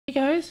Hey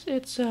guys,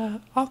 it's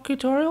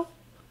Akutorial,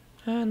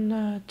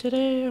 and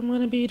today I'm going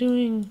to be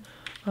doing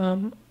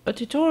a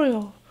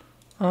tutorial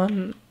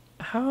on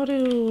how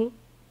to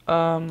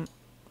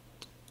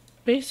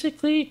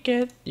basically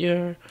get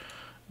your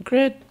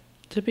grid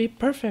to be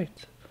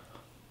perfect.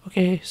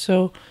 Okay,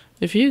 so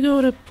if you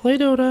go to Play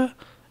Dota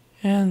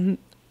and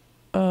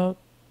go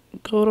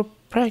to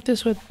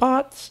practice with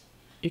bots,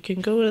 you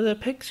can go to the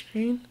pick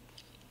screen,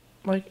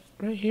 like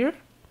right here.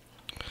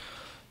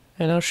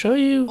 And I'll show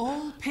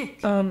you,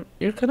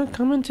 you're gonna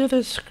come into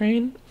this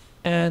screen,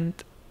 and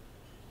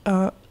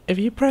if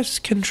you press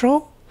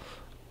Control,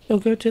 you'll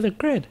go to the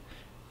grid.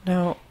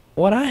 Now,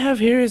 what I have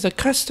here is a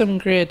custom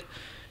grid,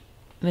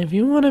 and if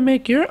you want to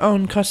make your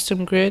own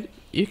custom grid,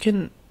 you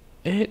can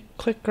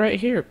click right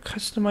here,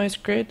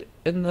 Customize Grid,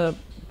 in the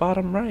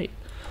bottom right.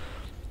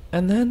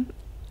 And then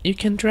you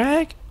can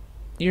drag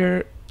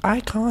your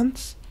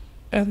icons,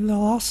 and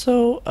they'll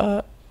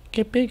also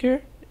get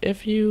bigger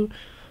if you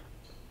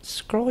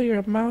scroll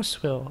your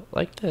mouse wheel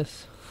like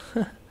this.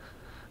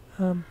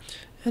 And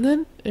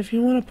then if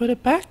you want to put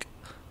it back,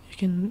 you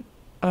can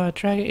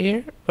drag it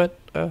here, but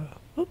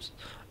oops,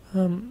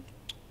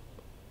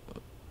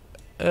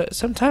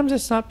 sometimes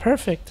it's not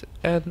perfect,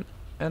 and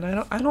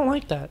I don't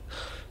like that.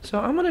 So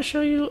I'm gonna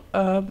show you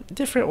a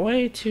different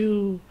way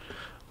to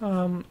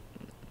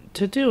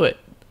do it.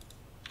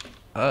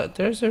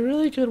 There's a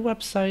really good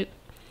website.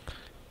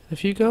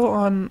 If you go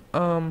on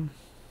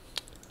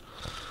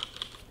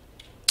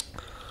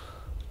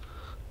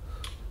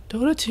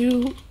Dota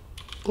 2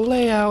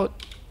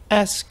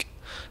 layout-esque.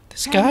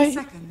 This guy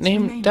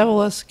named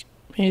Devilisk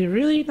made a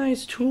really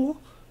nice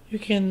tool. You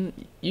can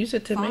use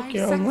it to make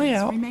your own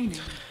layout.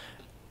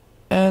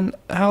 And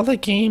how the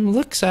game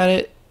looks at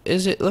it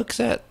is it looks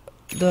at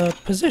the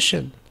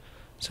position.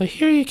 So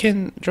here you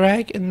can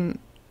drag, and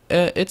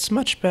it's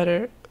much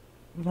better,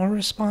 more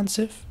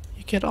responsive.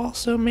 You could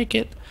also make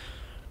it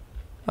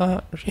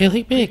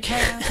really big.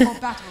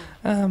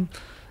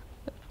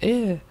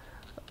 Yeah,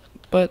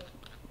 but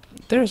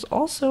there's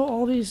also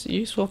all these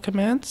useful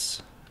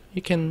commands.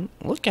 You can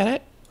look at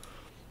it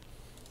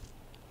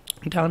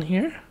down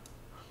here.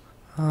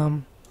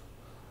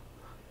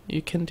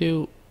 You can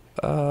do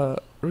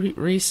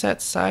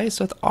reset size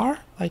with R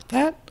like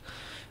that,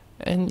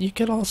 and you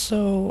can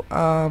also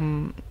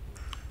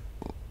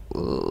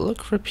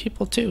look for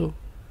people too.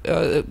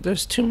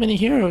 There's too many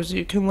heroes.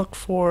 You can look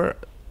for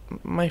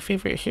my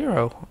favorite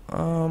hero,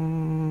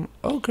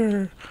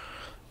 Ogre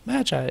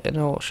Magi, and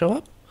it'll show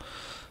up.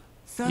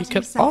 You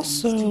can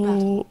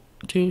also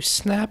do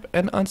snap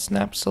and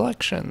unsnap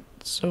selection.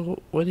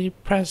 So when you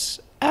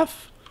press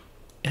F,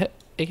 it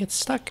gets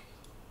stuck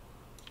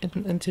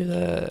into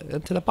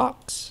the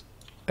box,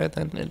 and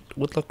then it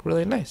would look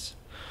really nice.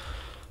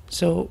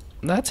 So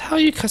that's how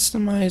you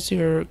customize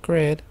your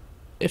grid.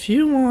 If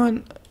you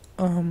want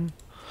a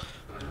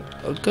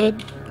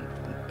good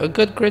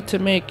grid to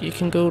make, you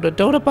can go to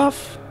Dota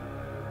Buff.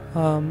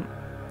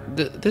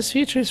 This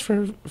feature is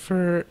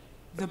for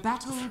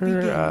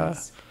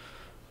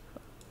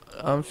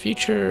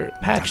future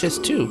patches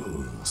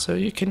too. So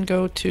you can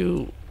go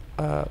to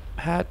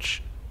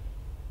patch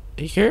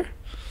here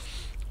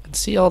and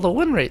see all the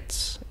win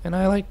rates. And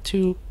I like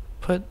to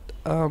put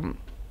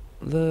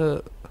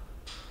the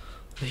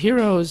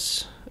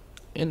heroes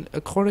in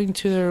according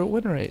to their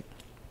win rate.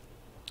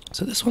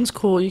 So this one's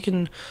cool. You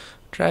can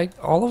drag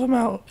all of them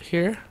out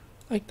here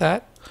like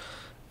that,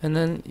 and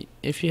then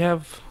if you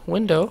have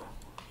window,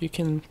 you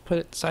can put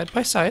it side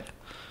by side,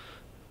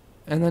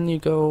 and then you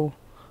go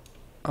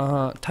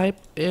type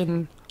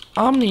in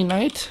Omni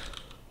Knight,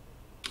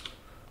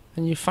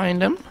 and you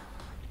find them,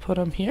 put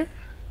them here,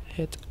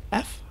 hit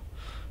F,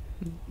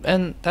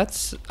 and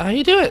that's how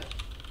you do it.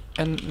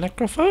 And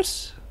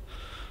Necrophos,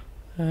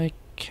 I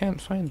can't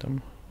find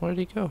him. Where did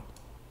he go?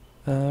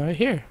 Right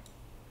here,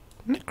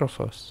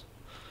 Necrophos,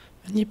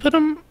 and you put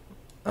them,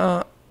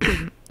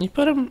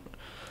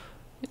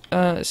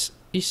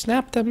 you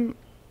snap them,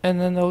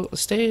 and then they'll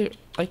stay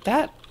like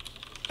that,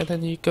 and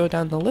then you go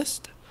down the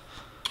list.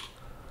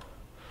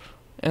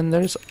 And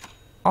there's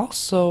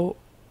also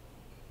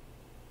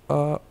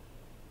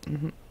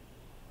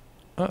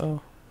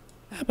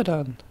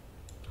Abaddon.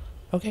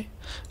 Okay,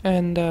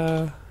 and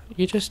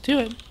you just do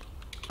it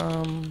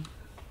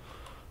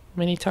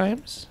many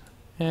times,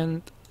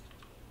 and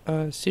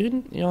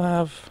soon you'll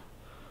have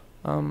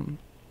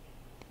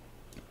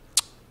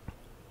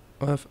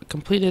a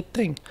completed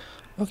thing.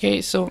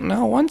 Okay, so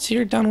now once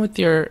you're done with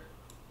your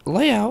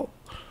layout,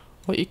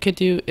 what you could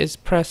do is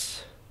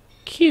press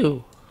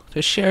Q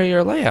to share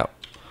your layout.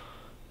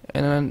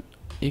 And then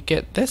you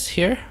get this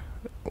here,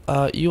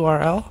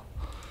 URL.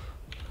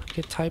 You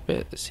can type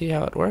it, see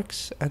how it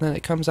works, and then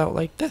it comes out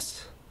like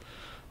this.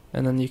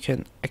 And then you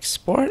can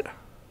export,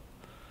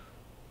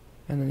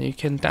 and then you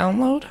can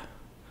download,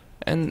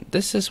 and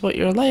this is what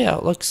your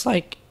layout looks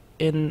like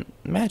in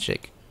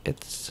Magic.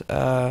 It's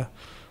a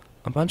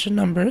bunch of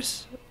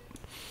numbers,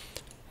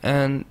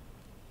 and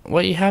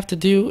what you have to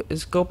do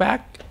is go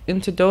back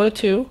into Dota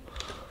 2.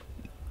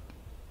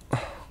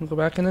 Go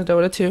back into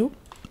Dota 2.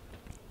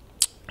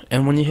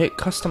 And when you hit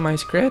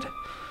customize grid,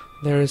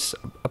 there's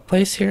a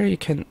place here you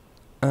can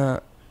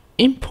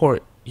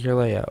import your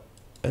layout,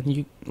 and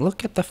you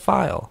look at the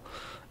file,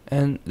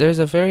 and there's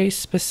a very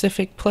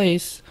specific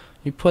place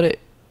you put it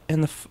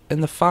in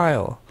the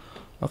file.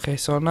 Okay,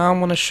 so now I'm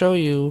going to show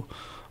you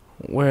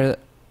where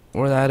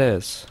that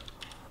is.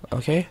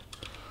 Okay.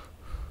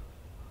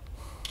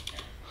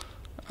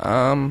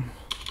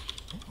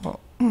 Well,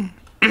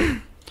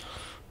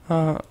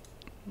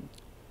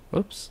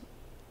 oops.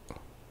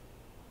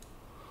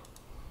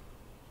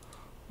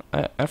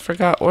 I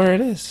forgot where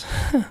it is.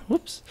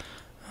 Whoops.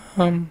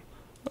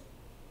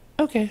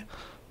 Okay.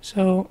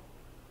 So,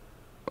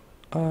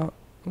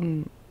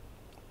 okay,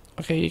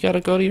 you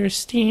gotta go to your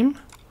Steam,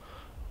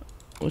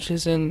 which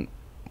is in,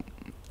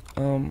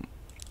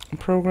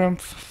 program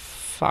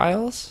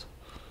files.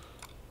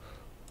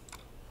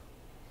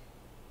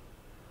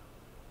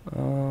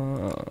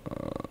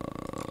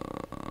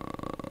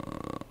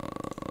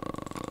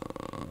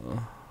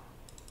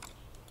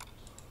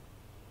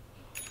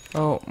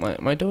 Oh,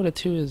 my Dota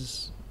 2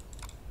 is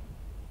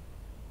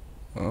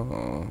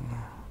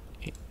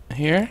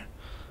here,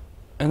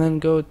 and then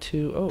go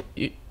to, oh,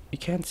 you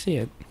can't see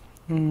it.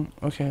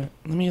 Okay,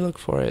 let me look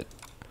for it.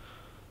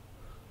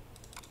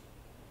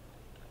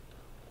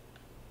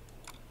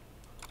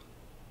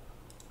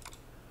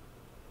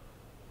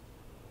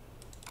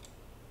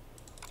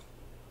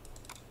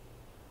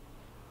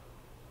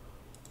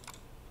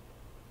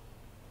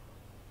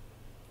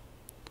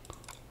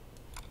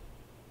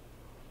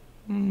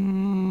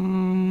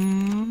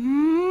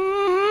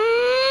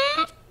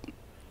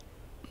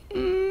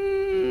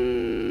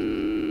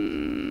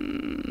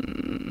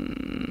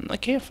 I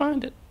can't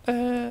find it.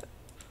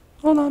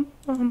 Hold on.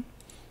 I'm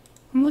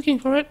looking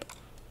for it.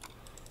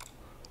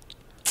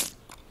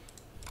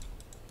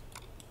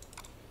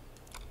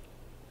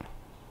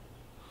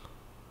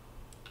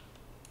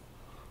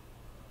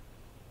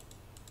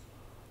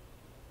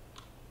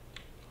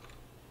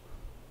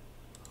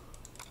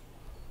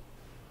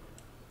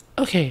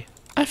 Okay,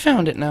 I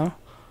found it now.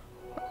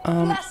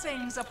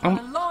 Blessings upon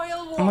a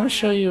loyal warrior. I'm gonna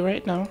show you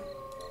right now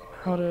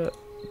how to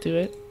do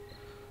it.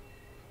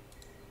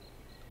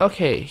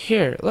 Okay,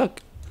 here, look.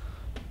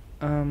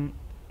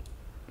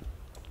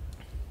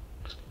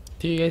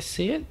 Do you guys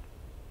see it?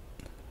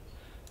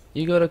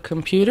 You go to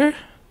computer,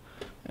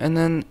 and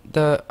then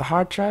the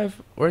hard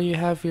drive where you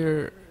have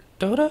your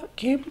Dota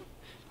game,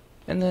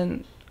 and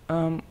then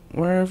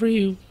wherever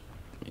you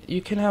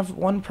can have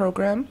one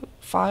program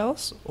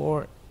files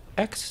or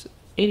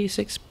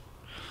x86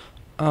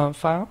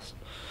 files.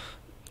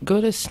 Go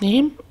to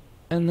Steam,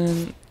 and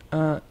then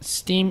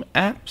Steam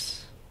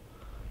apps,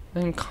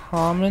 then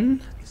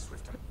common,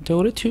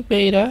 Dota 2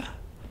 beta,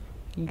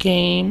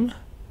 game,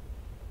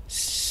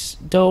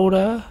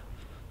 Dota,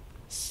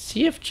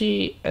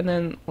 CFG, and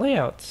then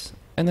layouts,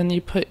 and then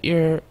you put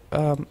your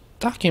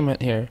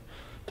document here.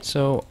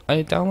 So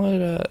I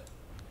downloaded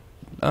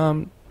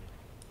a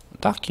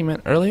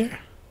document earlier.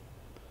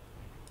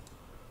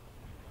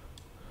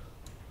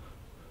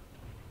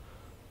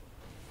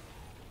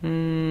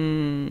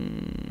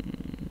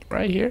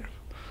 Right here,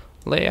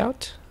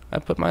 layout. I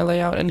put my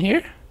layout in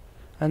here,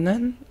 and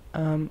then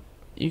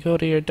you go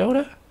to your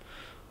Dota.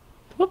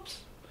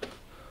 Whoops.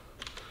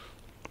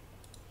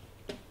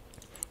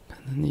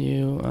 And then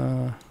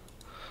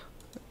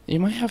you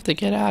might have to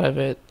get out of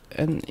it,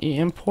 and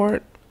you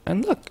import,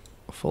 and look,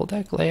 full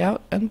deck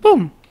layout, and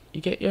boom,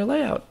 you get your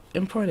layout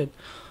imported.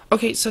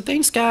 Okay, so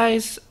thanks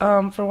guys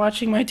for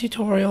watching my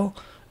tutorial.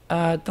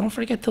 Don't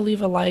forget to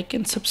leave a like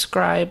and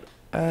subscribe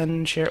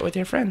and share it with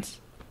your friends.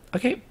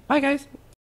 Okay, bye guys.